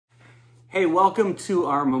Hey, welcome to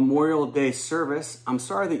our Memorial Day service. I'm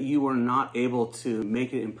sorry that you were not able to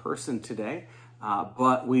make it in person today,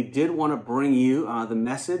 but we did want to bring you the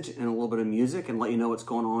message and a little bit of music and let you know what's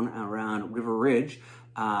going on around River Ridge.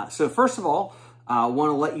 So first of all, I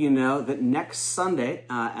want to let you know that next Sunday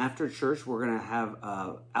after church, we're going to have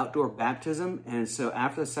outdoor baptism. And so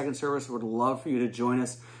after the second service, we'd love for you to join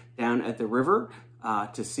us down at the river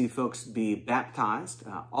to see folks be baptized.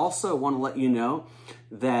 Also want to let you know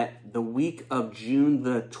that the week of June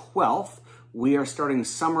the 12th, we are starting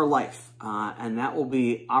Summer Life, and that will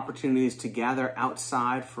be opportunities to gather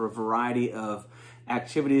outside for a variety of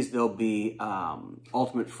activities. There'll be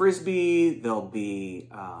ultimate frisbee, there'll be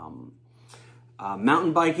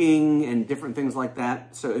mountain biking and different things like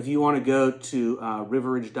that. So if you want to go to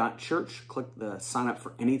riverridge.church, click the sign up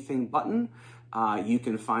for anything button. You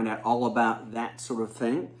can find out all about that sort of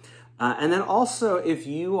thing. And then also, if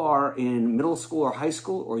you are in middle school or high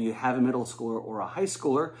school, or you have a middle schooler or a high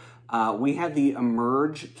schooler, we have the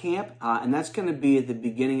Emerge Camp, and that's going to be at the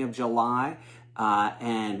beginning of July.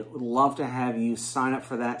 And would love to have you sign up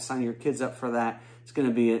for that, sign your kids up for that. It's going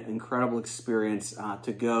to be an incredible experience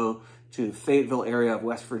to go to the Fayetteville area of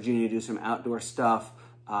West Virginia, do some outdoor stuff,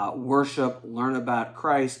 worship, learn about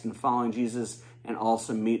Christ and following Jesus, and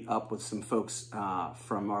also meet up with some folks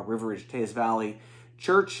from our River Ridge Teays Valley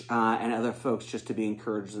Church and other folks just to be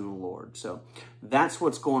encouraged in the Lord. So that's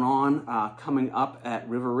what's going on coming up at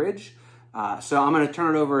River Ridge. So I'm going to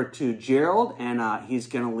turn it over to Gerald, and he's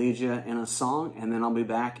going to lead you in a song, and then I'll be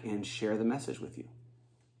back and share the message with you.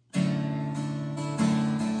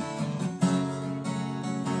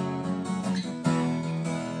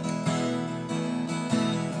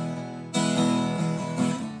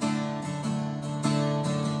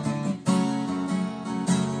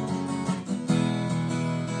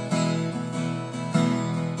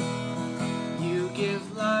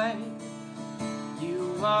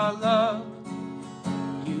 Love,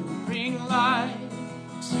 you bring light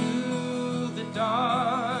to the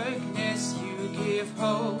darkness, you give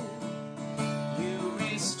hope, you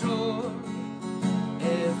restore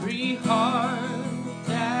every heart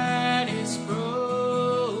that is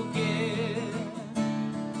broken.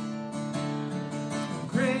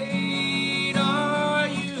 Great are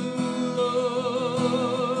you,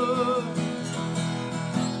 Lord.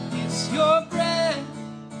 It's your breath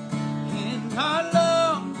in our love.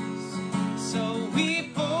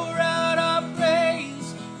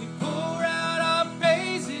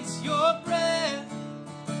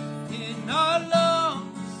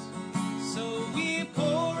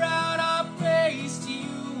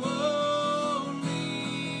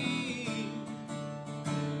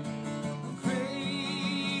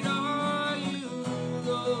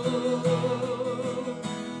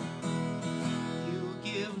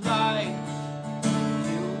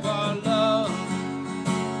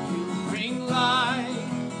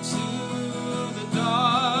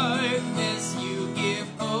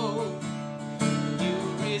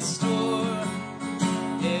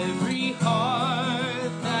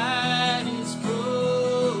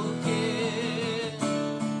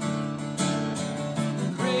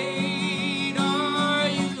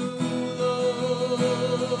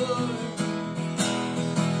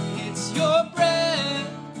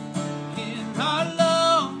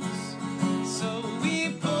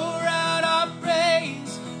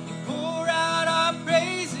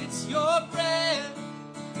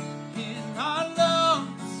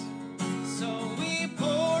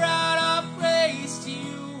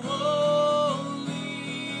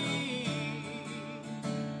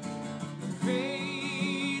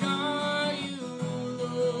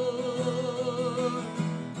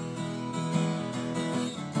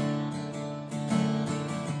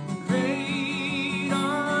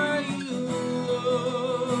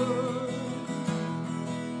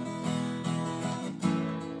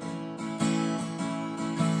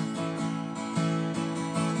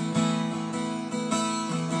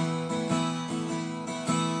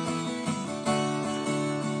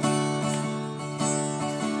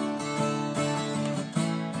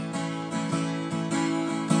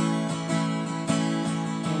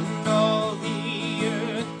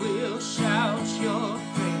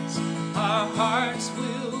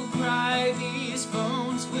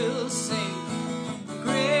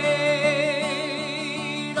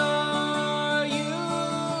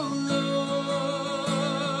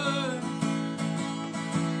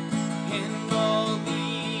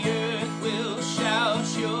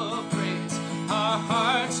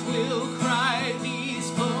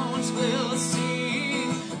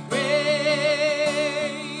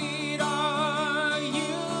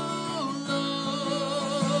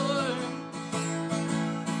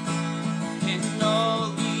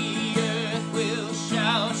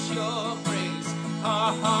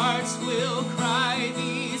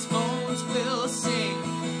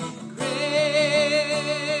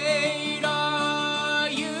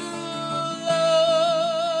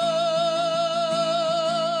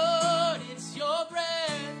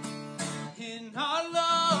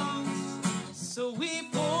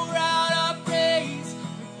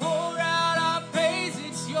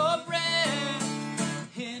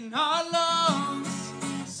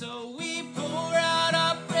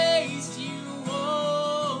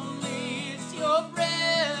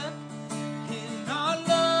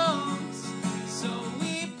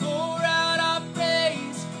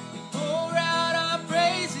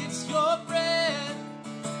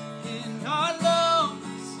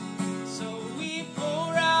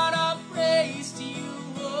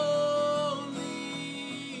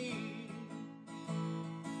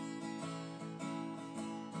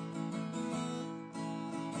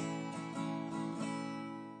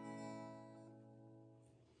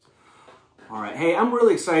 All right. Hey, I'm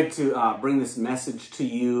really excited to bring this message to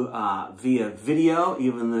you via video,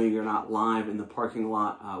 even though you're not live in the parking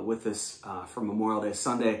lot with us for Memorial Day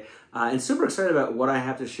Sunday. And super excited about what I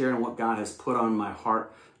have to share and what God has put on my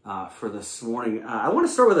heart for this morning. I want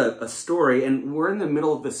to start with a story, and we're in the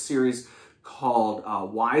middle of this series called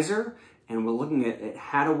Wiser, and we're looking at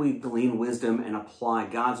how do we glean wisdom and apply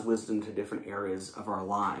God's wisdom to different areas of our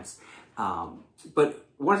lives. But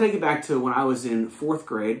I want to take you back to when I was in 4th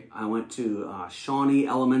grade. I went to Shawnee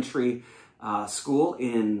Elementary School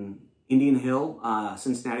in Indian Hill,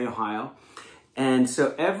 Cincinnati, Ohio. And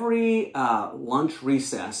so every lunch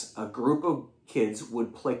recess, a group of kids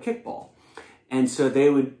would play kickball. And so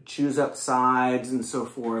they would choose up sides and so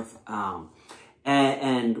forth.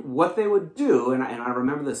 And what they would do, and I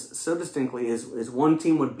remember this so distinctly, is one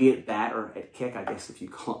team would be at bat, or at kick, I guess if you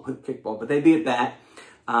call it with kickball, but they'd be at bat.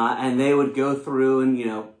 And they would go through and,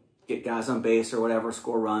 get guys on base or whatever,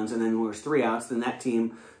 score runs. And then when there's 3 outs, then that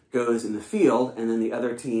team goes in the field. And then the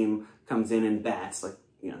other team comes in and bats. Like,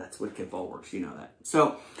 that's what kickball works. You know that.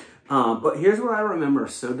 So, but here's what I remember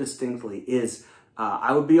so distinctly is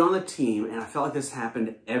I would be on the team, and I felt like this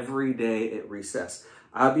happened every day at recess.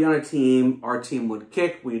 I would be on a team. Our team would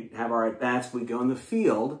kick. We'd have our at-bats. We'd go in the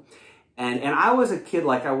field. And I was a kid,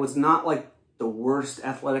 I was not the worst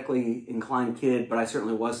athletically inclined kid, but I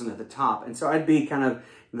certainly wasn't at the top. And so I'd be kind of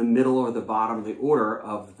in the middle or the bottom of the order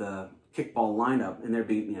of the kickball lineup. And there'd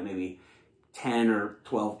be, maybe 10 or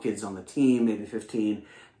 12 kids on the team, maybe 15.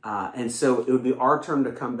 And so it would be our turn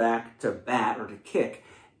to come back to bat or to kick.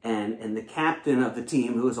 And the captain of the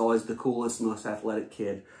team, who was always the coolest, most athletic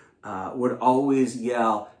kid, would always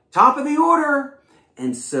yell, "Top of the order!"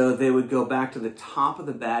 And so they would go back to the top of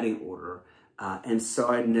the batting order. And so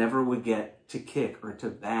I never would get to kick or to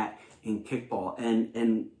bat in kickball.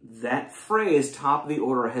 And that phrase, top of the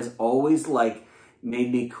order, has always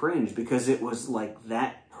made me cringe, because it was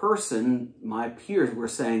that person, my peers, were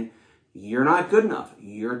saying, "You're not good enough.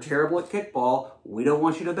 You're terrible at kickball. We don't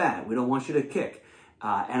want you to bat. We don't want you to kick."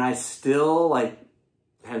 And I still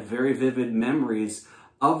have very vivid memories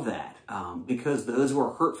of that, because those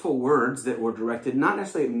were hurtful words that were directed not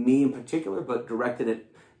necessarily at me in particular, but directed at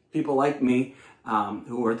people like me,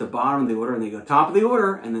 who were at the bottom of the order, and they go top of the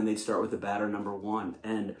order, and then they'd start with the batter number 1.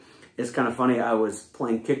 And it's kind of funny, I was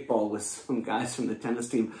playing kickball with some guys from the tennis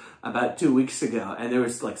team about 2 weeks ago, and there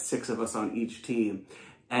was 6 of us on each team.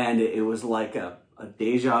 And it was like a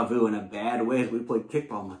deja vu in a bad way as we played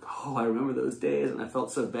kickball. I'm like, oh, I remember those days, and I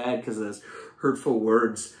felt so bad because of those hurtful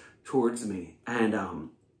words towards me. And,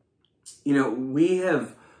 we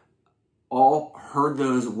have all heard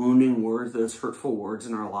those wounding words, those hurtful words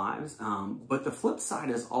in our lives. But the flip side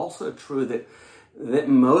is also true that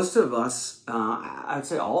most of us, I'd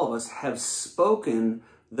say all of us, have spoken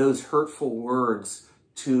those hurtful words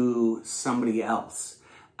to somebody else.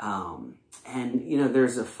 And,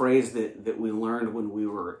 there's a phrase that we learned when we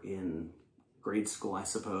were in grade school, I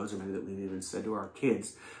suppose, or maybe that we've even said to our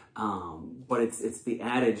kids. But it's the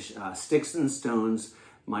adage, sticks and stones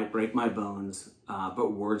might break my bones,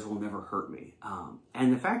 but words will never hurt me.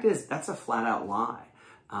 And the fact is, that's a flat out lie.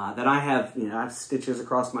 That I have, I have stitches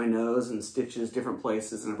across my nose and stitches different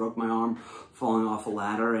places, and I broke my arm falling off a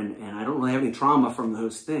ladder, and I don't really have any trauma from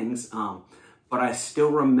those things. But I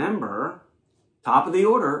still remember top of the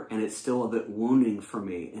order, and it's still a bit wounding for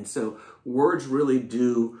me. And so words really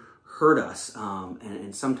do hurt us.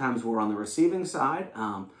 And sometimes we're on the receiving side.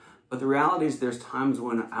 But the reality is there's times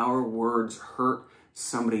when our words hurt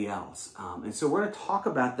somebody else. And so we're going to talk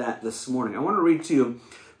about that this morning. I want to read to you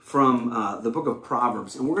from the book of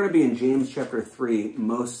Proverbs. And we're going to be in James chapter 3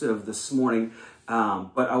 most of this morning.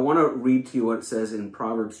 But I want to read to you what it says in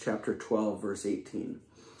Proverbs chapter 12, verse 18.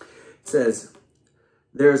 It says,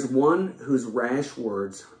 "There's one whose rash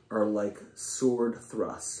words are like sword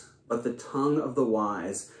thrusts, but the tongue of the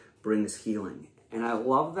wise brings healing." And I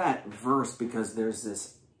love that verse because there's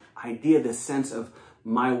this idea, this sense of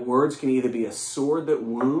my words can either be a sword that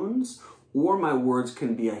wounds, or my words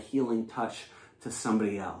can be a healing touch to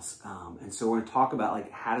somebody else. And so we're going to talk about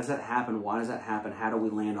how does that happen? Why does that happen? How do we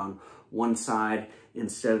land on one side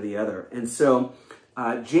instead of the other? And so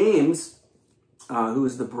James, who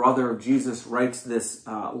is the brother of Jesus, writes this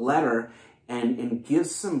letter and gives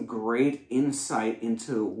some great insight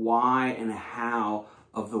into why and how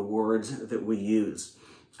of the words that we use.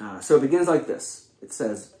 So it begins like this. It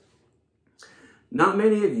says, "Not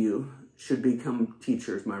many of you should become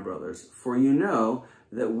teachers, my brothers, for you know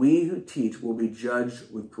that we who teach will be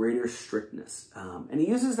judged with greater strictness." And he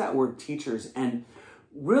uses that word teachers, and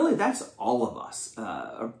really that's all of us.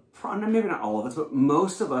 Maybe not all of us, but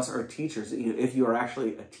most of us are teachers. If you are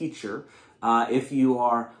actually a teacher, if you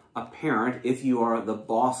are a parent, if you are the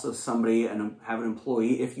boss of somebody and have an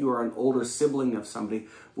employee, if you are an older sibling of somebody,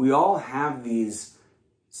 we all have these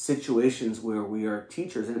situations where we are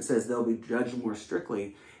teachers, and it says they'll be judged more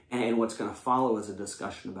strictly, and what's going to follow is a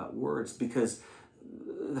discussion about words, because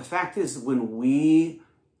the fact is, when we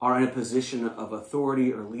are in a position of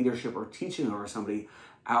authority or leadership or teaching over somebody,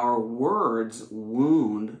 our words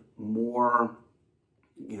wound more,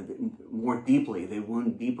 more deeply. They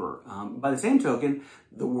wound deeper. By the same token,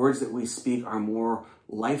 the words that we speak are more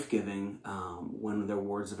life-giving when they're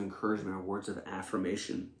words of encouragement or words of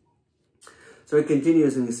affirmation. So he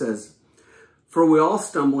continues and he says, "For we all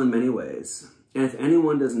stumble in many ways. And if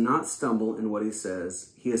anyone does not stumble in what he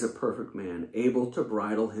says, he is a perfect man, able to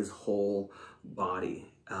bridle his whole body."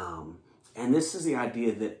 And this is the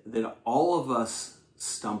idea that all of us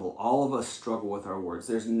stumble, all of us struggle with our words.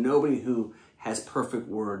 There's nobody who has perfect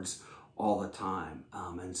words all the time.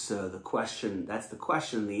 And so that's the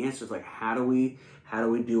question. The answer is like, how do we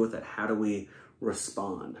deal with it? How do we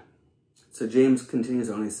respond? So James continues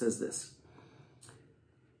on, he says this.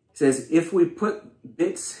 He says, "If we put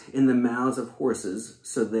bits in the mouths of horses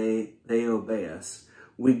so they obey us,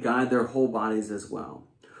 we guide their whole bodies as well.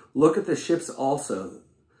 Look at the ships also.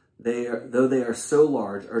 Though they are so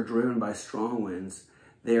large, are driven by strong winds.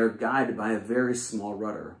 They are guided by a very small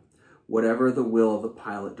rudder, whatever the will of the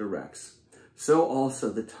pilot directs. So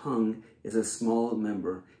also the tongue is a small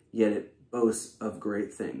member, yet it boasts of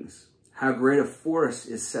great things. How great a forest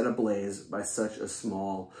is set ablaze by such a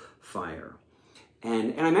small fire."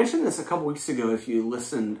 And I mentioned this a couple weeks ago if you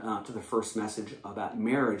listened to the first message about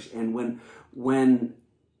marriage. And when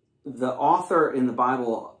the author in the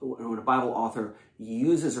Bible, when a Bible author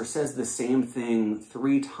uses or says the same thing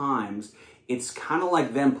 3 times, it's kind of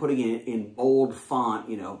like them putting it in bold font,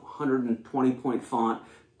 120-point font,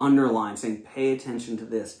 underline, saying, pay attention to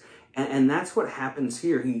this. And that's what happens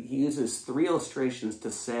here. He uses 3 illustrations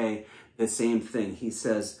to say the same thing. He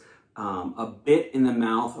says, a bit in the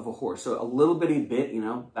mouth of a horse. So a little bitty bit,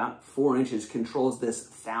 about 4 inches, controls this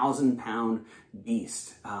 1,000-pound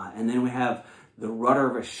beast. And then we have the rudder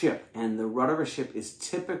of a ship. And the rudder of a ship is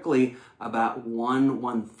typically about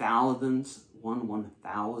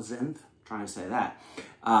 1/1000th, trying to say that,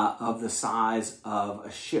 of the size of a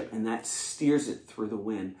ship. And that steers it through the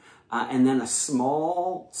wind. And then a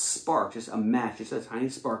small spark, just a match, just a tiny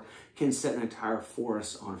spark, can set an entire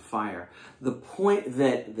forest on fire. The point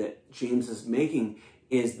that James is making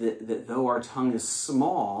is that though our tongue is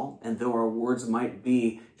small, and though our words might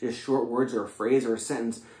be just short words or a phrase or a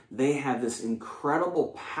sentence, they have this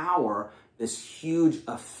incredible power, this huge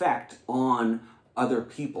effect on other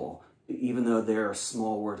people, even though they're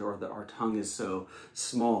small words or our tongue is so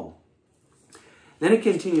small. Then it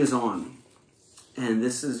continues on. And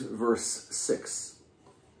this is verse 6.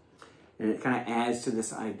 And it kind of adds to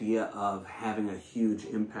this idea of having a huge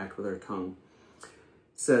impact with our tongue. It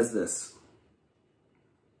says this.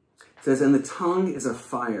 It says, "And the tongue is a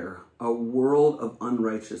fire, a world of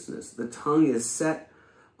unrighteousness. The tongue is set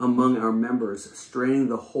among our members, straining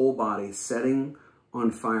the whole body, setting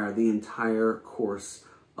on fire the entire course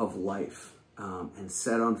of life, and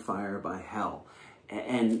set on fire by hell."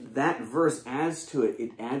 And that verse adds to it.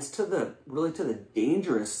 It adds to the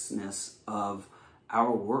dangerousness of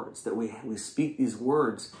our words, that we speak these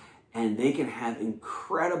words and they can have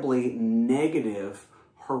incredibly negative,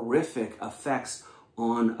 horrific effects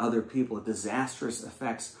on other people, disastrous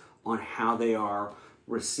effects on how they are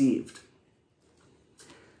received.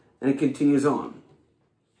 And it continues on.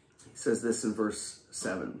 He says this in verse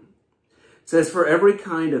 7. It says, "For every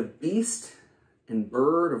kind of beast and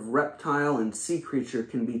bird, of reptile and sea creature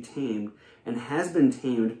can be tamed and has been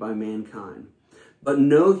tamed by mankind. But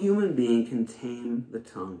no human being can tame the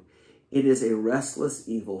tongue. It is a restless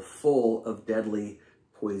evil full of deadly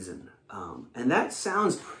poison." And that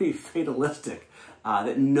sounds pretty fatalistic,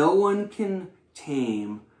 that no one can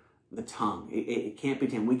tame the tongue. It can't be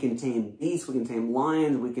tamed. We can tame beasts, we can tame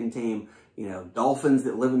lions, we can tame dolphins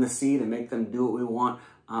that live in the sea to make them do what we want,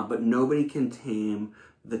 but nobody can tame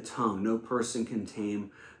the tongue. No person can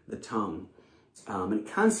tame the tongue. And it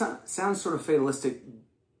kind of sounds sort of fatalistic,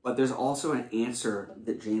 but there's also an answer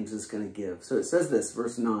that James is going to give. So it says this,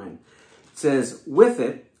 verse 9. It says, "With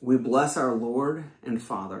it we bless our Lord and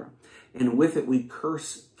Father, and with it we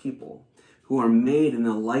curse people who are made in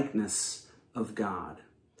the likeness of God.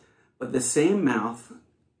 But the same mouth,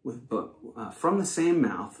 from the same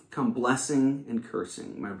mouth come blessing and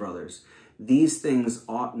cursing, my brothers. These things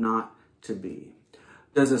ought not to be.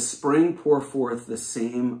 Does a spring pour forth the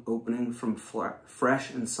same opening from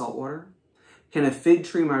fresh and salt water? Can a fig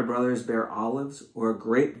tree, my brothers, bear olives, or a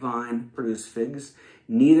grapevine produce figs?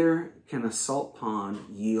 Neither can a salt pond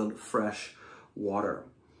yield fresh water.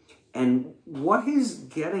 And what he's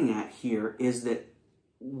getting at here is that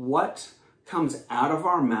what comes out of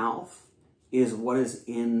our mouth is what is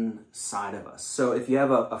inside of us. So if you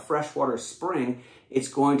have a freshwater spring, it's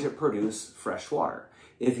going to produce fresh water.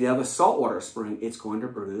 If you have a saltwater spring, it's going to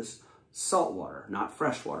produce salt water, not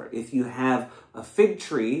fresh water. If you have a fig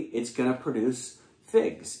tree, it's going to produce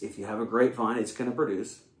figs. If you have a grapevine, it's going to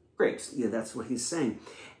produce grapes. Yeah, that's what he's saying.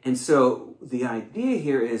 And so the idea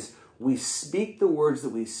here is we speak the words that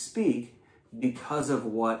we speak because of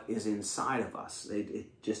what is inside of us.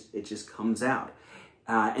 It just comes out.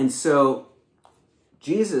 And so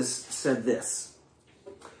Jesus said this.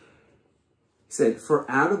 He said, "For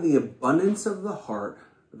out of the abundance of the heart,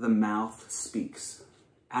 the mouth speaks."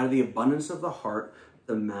 Out of the abundance of the heart,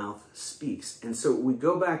 the mouth speaks. And so we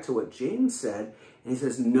go back to what James said, and he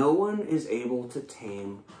says, no one is able to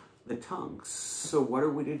tame the tongue. So what are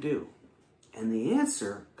we to do? And the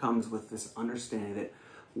answer comes with this understanding that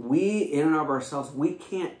we, in and of ourselves, we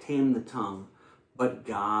can't tame the tongue, but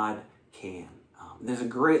God can. There's a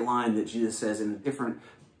great line that Jesus says in a different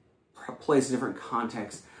place, a different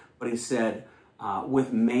context, but he said,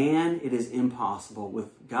 with man it is impossible,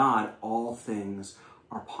 with God all things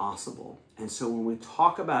are possible. And so when we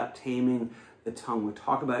talk about taming the tongue, we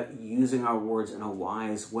talk about using our words in a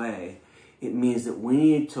wise way, it means that we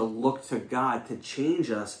need to look to God to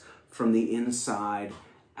change us from the inside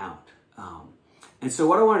out. And so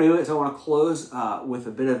what I want to do is I want to close with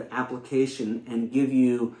a bit of application and give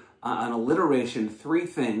you an alliteration, 3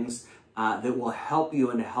 things that will help you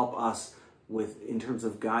and to help us with in terms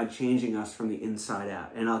of God changing us from the inside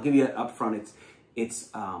out. And I'll give you up front, it's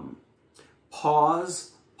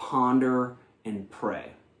pause, ponder, and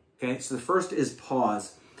pray. Okay, so the first is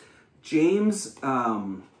pause. James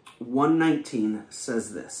 1:19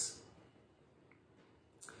 says this.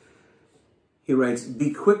 He writes,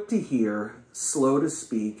 "Be quick to hear, slow to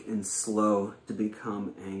speak, and slow to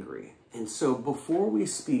become angry." And so before we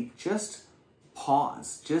speak, just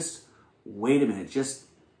pause. Just wait a minute. Just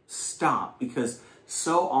stop. Because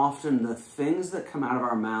so often the things that come out of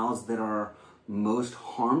our mouths that are most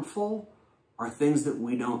harmful are things that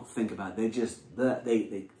we don't think about. They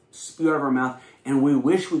spew out of our mouth, and we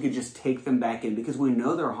wish we could just take them back in because we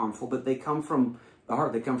know they're harmful, but they come from the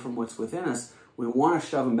heart. They come from what's within us. We want to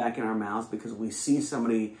shove them back in our mouths because we see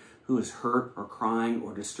somebody who is hurt or crying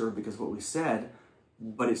or disturbed because of what we said,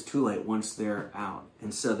 but it's too late once they're out.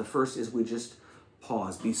 And so the first is we just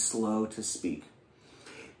pause, be slow to speak.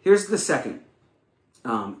 Here's the second.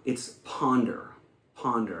 It's ponder.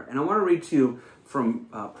 Ponder. And I want to read to you from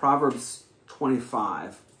Proverbs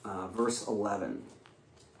 25, verse 11.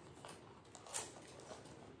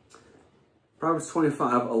 Proverbs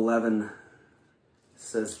 25:11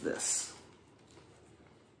 says this.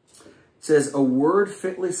 It says, "A word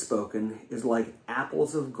fitly spoken is like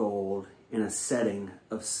apples of gold in a setting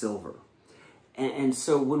of silver." And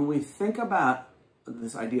so when we think about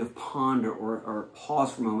this idea of ponder or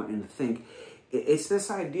pause for a moment and think, it's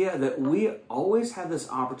this idea that we always have this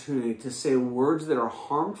opportunity to say words that are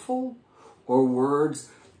harmful or words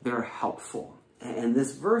that are helpful. And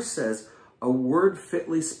this verse says, a word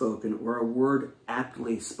fitly spoken or a word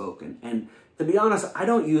aptly spoken. And to be honest, I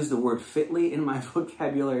don't use the word fitly in my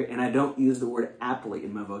vocabulary, and I don't use the word aptly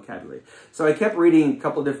in my vocabulary. So I kept reading a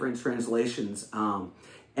couple different translations,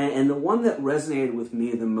 and the one that resonated with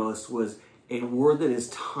me the most was a word that is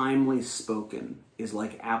timely spoken is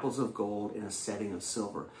like apples of gold in a setting of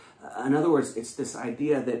silver. In other words, it's this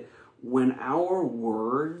idea that when our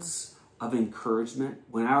words of encouragement,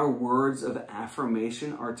 when our words of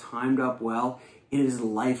affirmation are timed up well, it is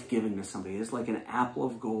life-giving to somebody. It's like an apple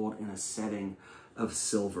of gold in a setting of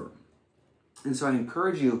silver. And so I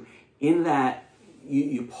encourage you in that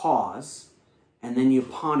you pause and then you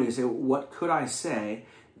ponder, you say, what could I say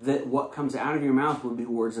that what comes out of your mouth would be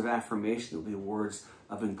words of affirmation, would be words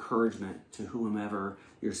of encouragement to whomever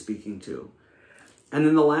you're speaking to. And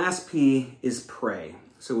then the last P is pray.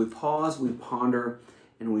 So we pause, we ponder,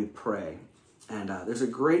 and we pray. And there's a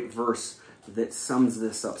great verse that sums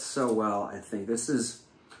this up so well, I think. This is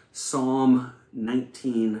Psalm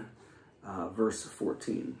 19, verse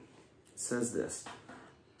 14. It says this.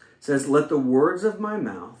 It says, "Let the words of my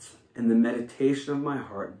mouth and the meditation of my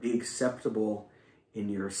heart be acceptable in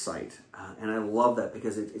your sight." And I love that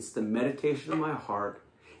because it's the meditation of my heart,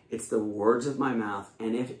 it's the words of my mouth,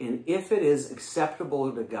 and if it is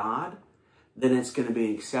acceptable to God, then it's going to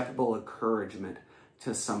be acceptable encouragement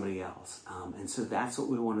to somebody else. And so that's what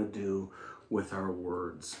we want to do with our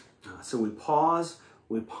words. So we pause,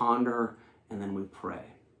 we ponder, and then we pray.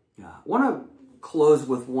 I want to close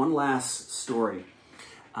with one last story.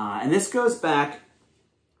 And this goes back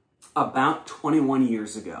about 21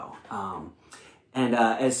 years ago.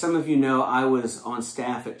 As some of you know, I was on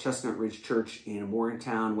staff at Chestnut Ridge Church in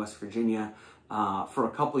Morgantown, West Virginia, for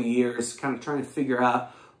a couple of years, kind of trying to figure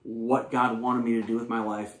out what God wanted me to do with my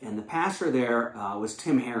life. And the pastor there was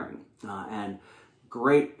Tim Herring, and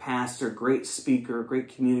great pastor, great speaker, great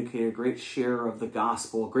communicator, great sharer of the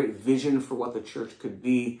gospel, great vision for what the church could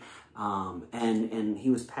be. And he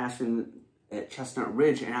was pastoring at Chestnut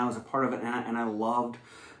Ridge, and I was a part of it, and I loved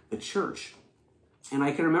the church. And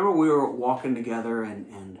I can remember we were walking together,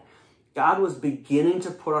 and God was beginning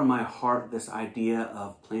to put on my heart this idea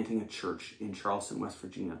of planting a church in Charleston, West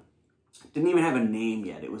Virginia. It didn't even have a name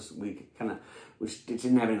yet. It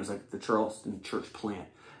didn't have it. It was like the Charleston Church Plant.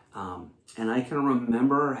 And I can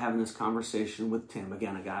remember having this conversation with Tim,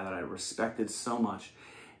 again, a guy that I respected so much.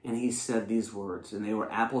 And he said these words, and they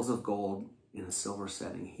were apples of gold in a silver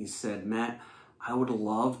setting. He said, "Matt, I would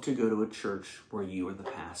love to go to a church where you are the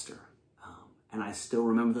pastor." And I still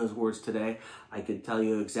remember those words today. I could tell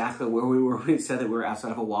you exactly where we were when he said that we were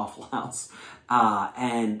outside of a Waffle House.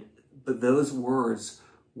 But those words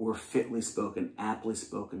were fitly spoken, aptly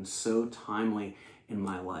spoken, so timely in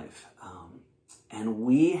my life. And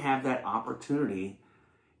we have that opportunity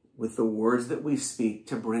with the words that we speak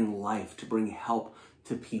to bring life, to bring help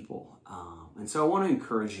to people. And so I want to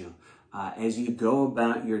encourage you, as you go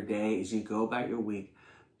about your day, as you go about your week,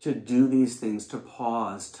 to do these things, to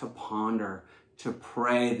pause, to ponder, to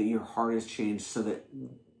pray that your heart is changed so that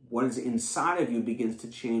what is inside of you begins to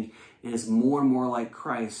change and is more and more like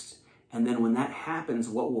Christ. And then when that happens,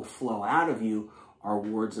 what will flow out of you are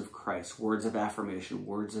words of Christ, words of affirmation,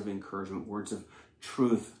 words of encouragement, words of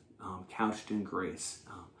truth couched in grace.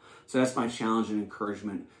 So that's my challenge and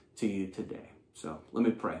encouragement to you today. So let me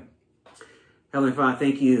pray. Heavenly Father,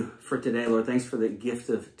 thank you for today, Lord. Thanks for the gift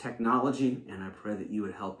of technology, and I pray that you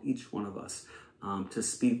would help each one of us to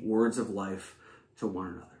speak words of life to one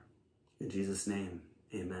another. In Jesus' name,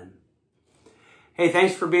 amen. Hey,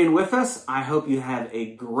 thanks for being with us. I hope you have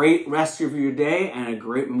a great rest of your day and a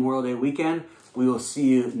great Memorial Day weekend. We will see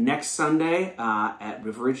you next Sunday at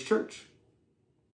River Ridge Church.